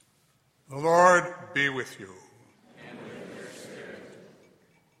The Lord be with you. And with your spirit.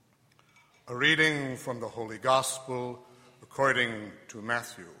 A reading from the Holy Gospel according to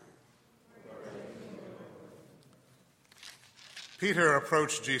Matthew. Peter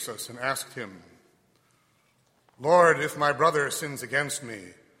approached Jesus and asked him, "Lord, if my brother sins against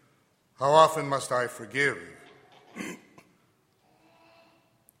me, how often must I forgive?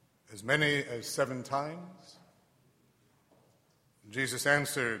 As many as 7 times?" Jesus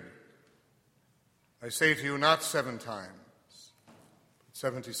answered, "I say to you, not 7 times, but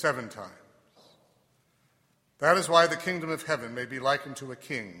 77 times. That is why the kingdom of heaven may be likened to a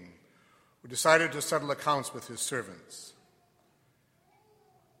king who decided to settle accounts with his servants.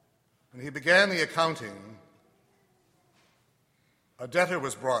 When he began the accounting, a debtor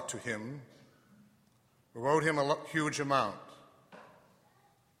was brought to him who owed him a huge amount.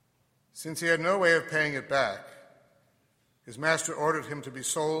 Since he had no way of paying it back, his master ordered him to be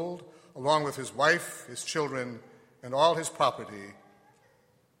sold along with his wife, his children, and all his property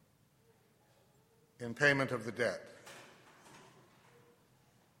in payment of the debt.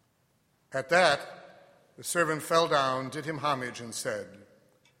 At that, the servant fell down, did him homage, and said,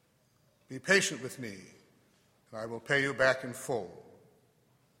 'Be patient with me, and I will pay you back in full.'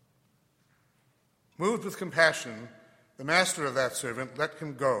 Moved with compassion, the master of that servant let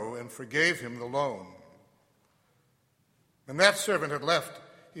him go and forgave him the loan. When that servant had left,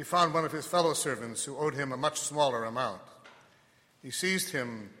 he found one of his fellow servants who owed him a much smaller amount. He seized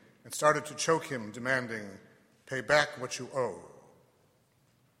him and started to choke him, demanding, 'Pay back what you owe.'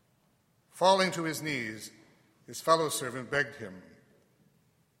 Falling to his knees, his fellow servant begged him,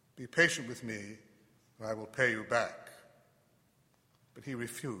 'Be patient with me, and I will pay you back.' But he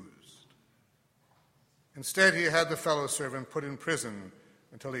refused. Instead, he had the fellow servant put in prison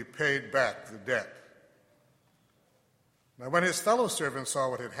until he paid back the debt. Now, when his fellow servants saw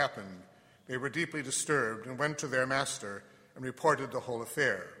what had happened, they were deeply disturbed and went to their master and reported the whole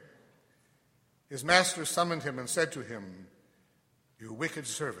affair. His master summoned him and said to him, 'You wicked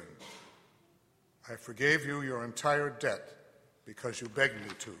servant, I forgave you your entire debt because you begged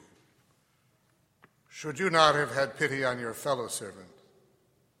me to. Should you not have had pity on your fellow servant,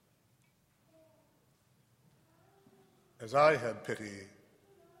 as I had pity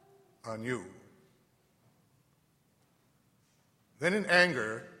on you?' Then in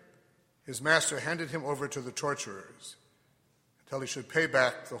anger, his master handed him over to the torturers until he should pay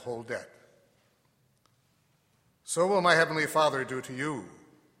back the whole debt. So will my heavenly Father do to you,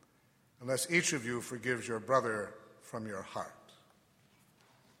 unless each of you forgives your brother from your heart."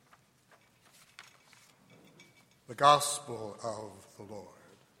 The Gospel of the Lord.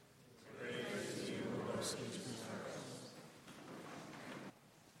 Praise to you, Lord Jesus Christ.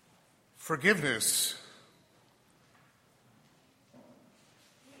 Forgiveness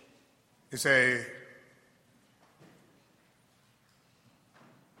is a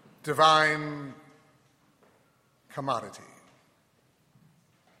divine commodity.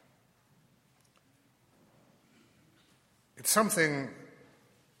 It's something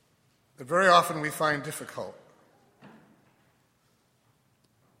that very often we find difficult,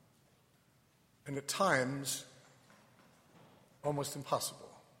 and at times almost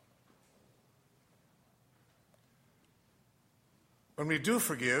impossible. When we do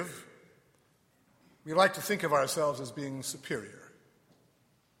forgive, we like to think of ourselves as being superior.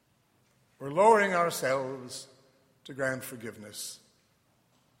 We're lowering ourselves to grant forgiveness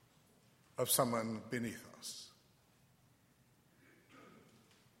of someone beneath us.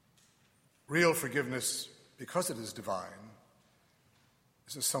 Real forgiveness, because it is divine,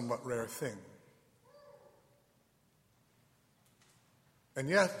 is a somewhat rare thing. And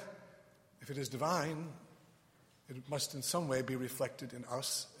yet, if it is divine, it must in some way be reflected in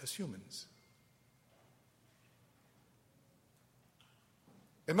us as humans.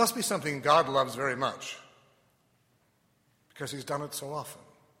 It must be something God loves very much, because he's done it so often.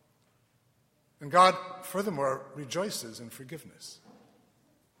 And God, furthermore, rejoices in forgiveness.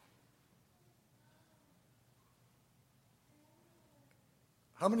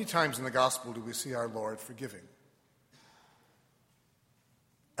 How many times in the gospel do we see our Lord forgiving?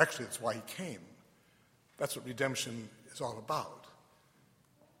 Actually, it's why he came. That's what redemption is all about.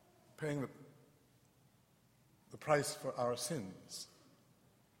 Paying the price for our sins.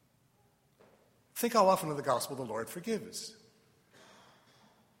 Think how often in the gospel the Lord forgives.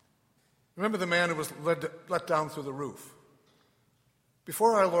 Remember the man who was let down through the roof.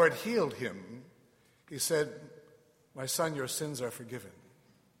 Before our Lord healed him, he said, "My son, your sins are forgiven."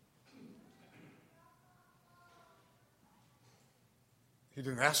 He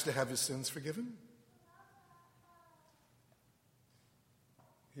didn't ask to have his sins forgiven.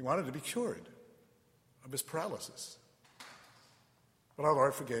 He wanted to be cured of his paralysis. But our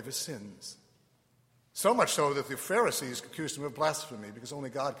Lord forgave his sins. So much so that the Pharisees accused him of blasphemy because only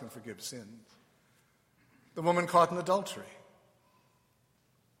God can forgive sins. The woman caught in adultery.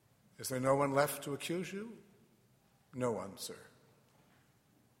 Is there no one left to accuse you? No one, sir.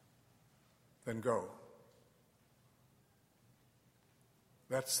 Then go.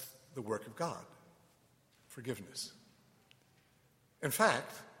 That's the work of God, forgiveness. In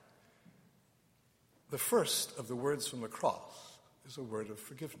fact, the first of the words from the cross is a word of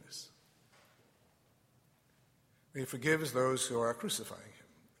forgiveness. He forgives those who are crucifying him.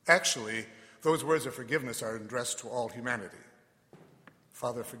 Actually, those words of forgiveness are addressed to all humanity.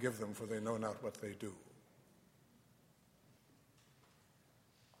 Father, forgive them, for they know not what they do.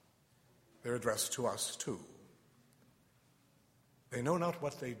 They're addressed to us, too. They know not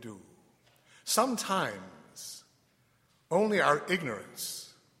what they do. Sometimes only our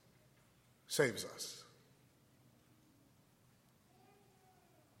ignorance saves us.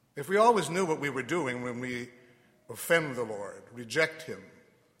 If we always knew what we were doing when we offend the Lord, reject him,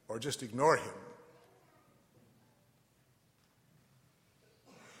 or just ignore him,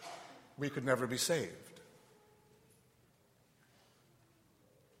 we could never be saved.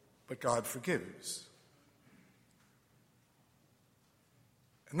 But God forgives.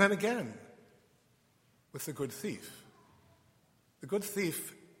 And then again, with the good thief. The good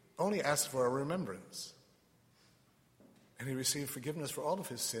thief only asked for a remembrance. And he received forgiveness for all of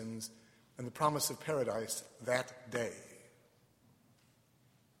his sins and the promise of paradise that day.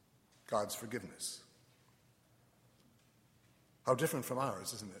 God's forgiveness. How different from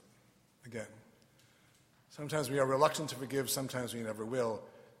ours, isn't it? Again, sometimes we are reluctant to forgive, sometimes we never will.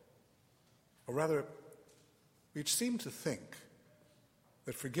 Or rather, we seem to think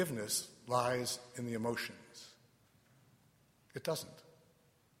that forgiveness lies in the emotions. It doesn't.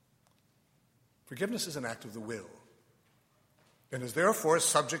 Forgiveness is an act of the will and is therefore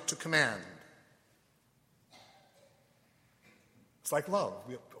subject to command. It's like love.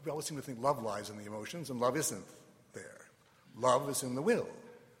 We always seem to think love lies in the emotions, and love isn't there. Love is in the will,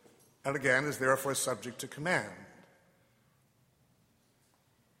 and again is therefore subject to command.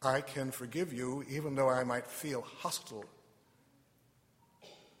 I can forgive you even though I might feel hostile,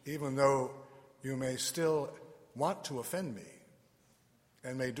 even though you may still want to offend me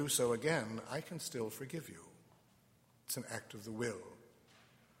and may do so again. I can still forgive you. It's an act of the will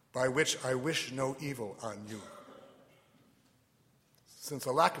by which I wish no evil on you, since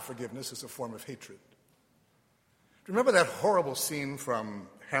a lack of forgiveness is a form of hatred. Do you remember that horrible scene from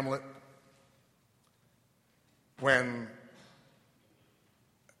Hamlet when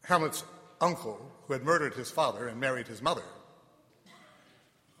Hamlet's uncle, who had murdered his father and married his mother,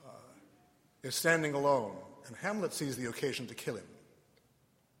 is standing alone, and Hamlet sees the occasion to kill him.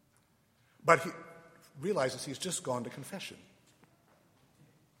 But he realizes he's just gone to confession.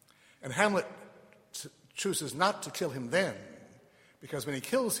 And Hamlet chooses not to kill him then, because when he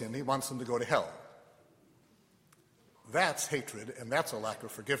kills him, he wants him to go to hell. That's hatred, and that's a lack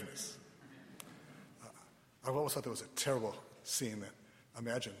of forgiveness. I've always thought that was a terrible scene. That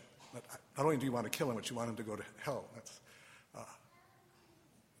imagine, not only do you want to kill him, but you want him to go to hell.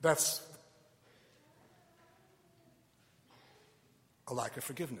 That's a lack of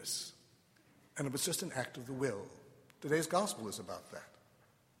forgiveness. And it was just an act of the will. Today's gospel is about that.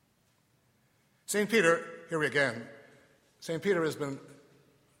 St. Peter, here again, St. Peter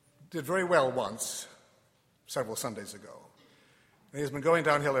did very well once, several Sundays ago. And he's been going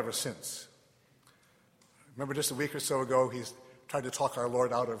downhill ever since. Remember just a week or so ago, he's tried to talk our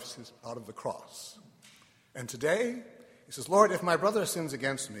Lord out of the cross. And today, he says, Lord, if my brother sins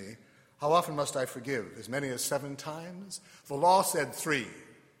against me, how often must I forgive? As many as 7 times? The law said 3.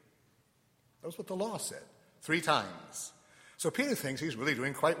 That was what the law said, 3 times. So Peter thinks he's really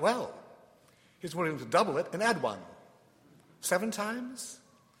doing quite well. He's willing to double it and add 1. 7 times?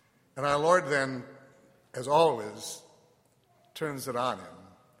 And our Lord then, as always, turns it on him.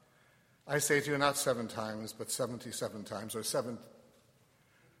 I say to you, not 7 times, but 77 times, or 70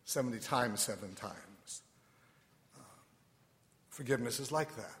 times 7 times. Forgiveness is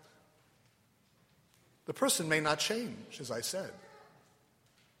like that. The person may not change, as I said.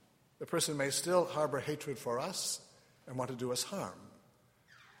 The person may still harbor hatred for us and want to do us harm.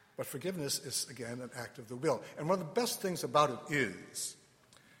 But forgiveness is, again, an act of the will. And one of the best things about it is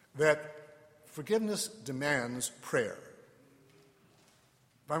that forgiveness demands prayer.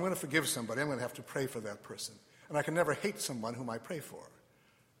 If I'm going to forgive somebody, I'm going to have to pray for that person. And I can never hate someone whom I pray for.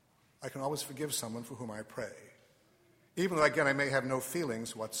 I can always forgive someone for whom I pray, even though, again, I may have no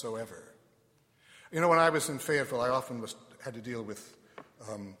feelings whatsoever. You know, when I was in Fayetteville, I often had to deal with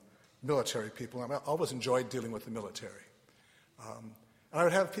military people. I always enjoyed dealing with the military. And I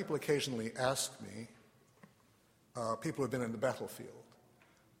would have people occasionally ask me, people who have been in the battlefield,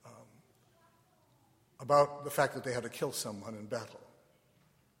 about the fact that they had to kill someone in battle,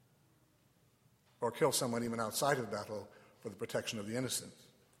 or kill someone even outside of battle for the protection of the innocent.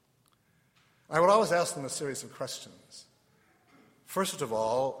 I would always ask them a series of questions. First of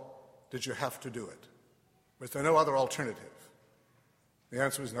all, did you have to do it? Was there no other alternative? The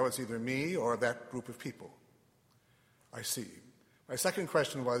answer was no, it's either me or that group of people. I see. My second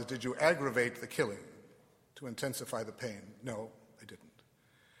question was, did you aggravate the killing to intensify the pain? No, I didn't.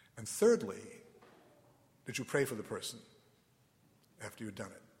 And thirdly, did you pray for the person after you'd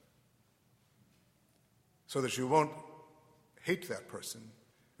done it? So that you won't hate that person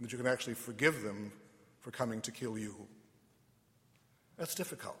and that you can actually forgive them for coming to kill you. That's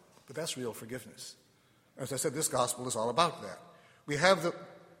difficult, but that's real forgiveness. As I said, this gospel is all about that. We have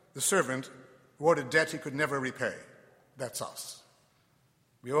the servant who owed a debt he could never repay. That's us.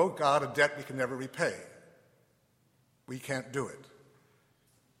 We owe God a debt we can never repay. We can't do it.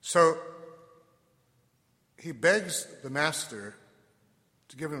 So he begs the master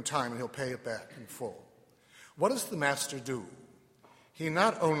to give him time and he'll pay it back in full. What does the master do? He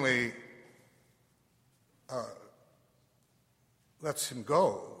not only lets him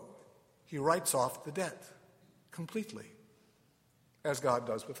go, he writes off the debt completely, as God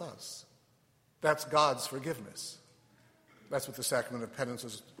does with us. That's God's forgiveness. That's what the sacrament of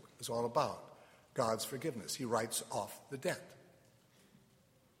penance is all about, God's forgiveness. He writes off the debt.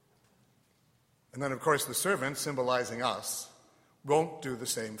 And then, of course, the servant, symbolizing us, won't do the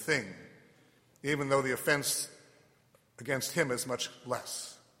same thing, even though the offense against him is much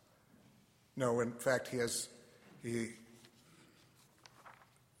less. No, in fact, he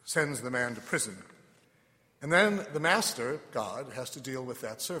sends the man to prison. And then the master, God, has to deal with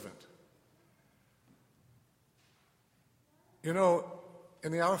that servant. You know,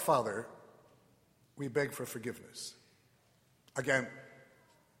 in the Our Father, we beg for forgiveness.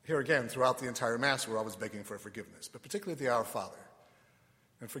 Here again, throughout the entire Mass, we're always begging for forgiveness, but particularly the Our Father.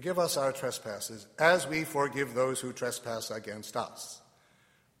 And forgive us our trespasses as we forgive those who trespass against us.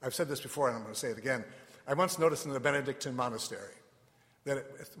 I've said this before, and I'm going to say it again. I once noticed in the Benedictine monastery that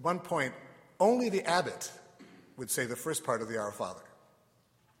at one point, only the abbot would say the first part of the Our Father.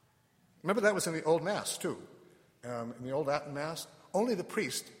 Remember, that was in the Old Mass, too. In the Old Latin Mass, only the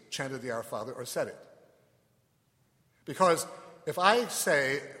priest chanted the Our Father or said it. Because if I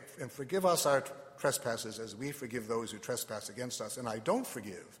say, and forgive us our trespasses as we forgive those who trespass against us, and I don't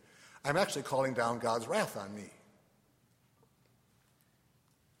forgive, I'm actually calling down God's wrath on me.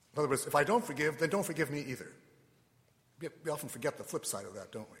 In other words, if I don't forgive, then don't forgive me either. We often forget the flip side of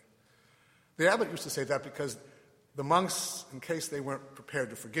that, don't we? The abbot used to say that because the monks, in case they weren't prepared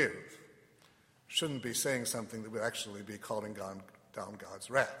to forgive, shouldn't be saying something that would actually be calling down God's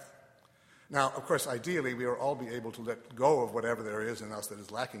wrath. Now, of course, ideally, we will all be able to let go of whatever there is in us that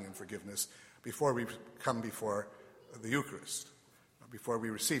is lacking in forgiveness before we come before the Eucharist, before we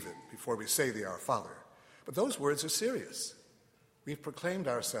receive it, before we say the Our Father. But those words are serious. We've proclaimed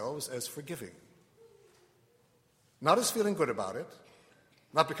ourselves as forgiving. Not as feeling good about it,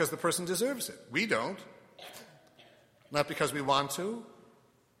 not because the person deserves it. We don't. Not because we want to,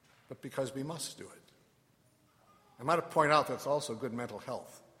 but because we must do it. I might point out that's also good mental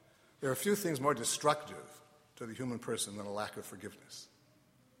health. There are few things more destructive to the human person than a lack of forgiveness.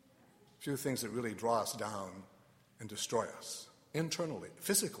 Few things that really draw us down and destroy us internally,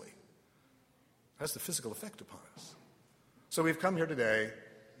 physically. It has the physical effect upon us. So we've come here today,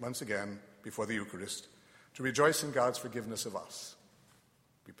 once again, before the Eucharist, to rejoice in God's forgiveness of us.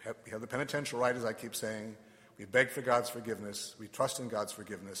 We have the penitential rite, as I keep saying. We beg for God's forgiveness. We trust in God's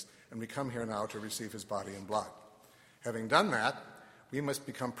forgiveness. And we come here now to receive his body and blood. Having done that, we must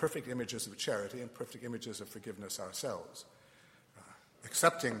become perfect images of charity and perfect images of forgiveness ourselves,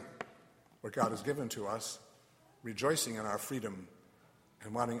 accepting what God has given to us, rejoicing in our freedom,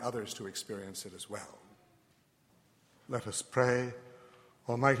 and wanting others to experience it as well. Let us pray.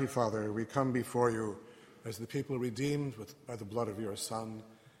 Almighty Father, we come before you as the people redeemed by the blood of your Son,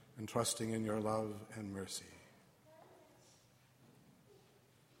 and trusting in your love and mercy.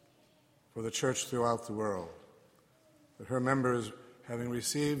 For the Church throughout the world, that her members, having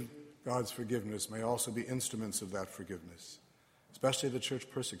received God's forgiveness, may also be instruments of that forgiveness, especially the Church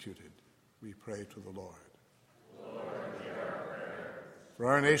persecuted, we pray to the Lord. Lord, hear our prayer. For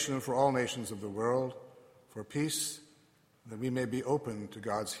our nation and for all nations of the world, for peace, that we may be open to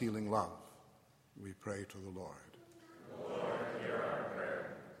God's healing love, we pray to the Lord. Lord, hear our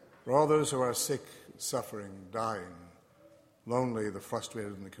prayer. For all those who are sick, suffering, dying, lonely, the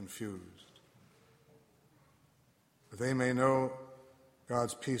frustrated, and the confused, that they may know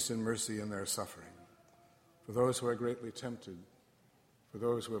God's peace and mercy in their suffering. For those who are greatly tempted, for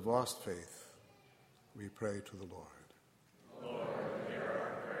those who have lost faith, we pray to the Lord. Lord, hear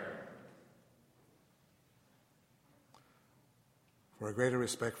our prayer. For a greater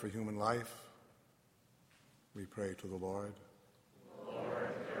respect for human life, we pray to the Lord. Lord,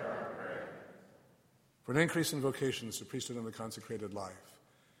 hear our prayer. For an increase in vocations to priesthood and the consecrated life,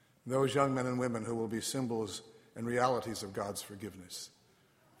 those young men and women who will be symbols and realities of God's forgiveness.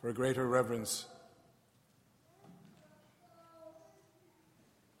 For a greater reverence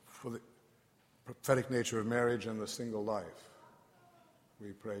for the prophetic nature of marriage and the single life,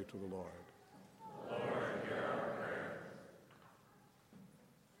 we pray to the Lord. Lord, hear our prayer.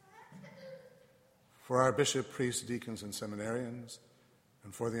 For our bishop, priests, deacons, and seminarians,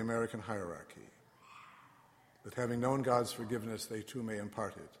 and for the American hierarchy, that having known God's forgiveness, they too may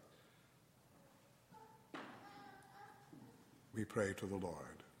impart it, we pray to the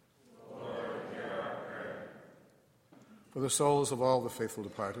Lord. Lord, hear our prayer. For the souls of all the faithful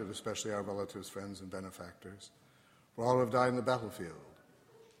departed, especially our relatives, friends, and benefactors, for all who have died in the battlefield,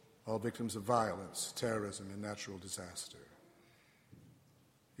 all victims of violence, terrorism, and natural disaster.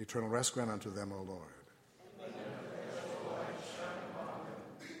 Eternal rest grant unto them, O Lord.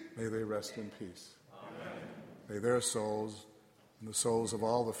 May they rest in peace. Amen. May their souls and the souls of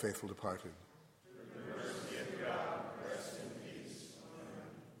all the faithful departed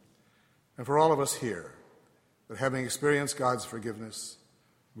and for all of us here, that having experienced God's forgiveness,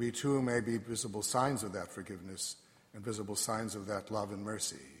 we too may be visible signs of that forgiveness and visible signs of that love and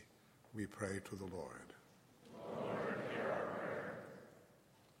mercy, we pray to the Lord. Lord, hear our prayer.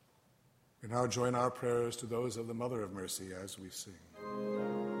 We now join our prayers to those of the Mother of Mercy as we sing.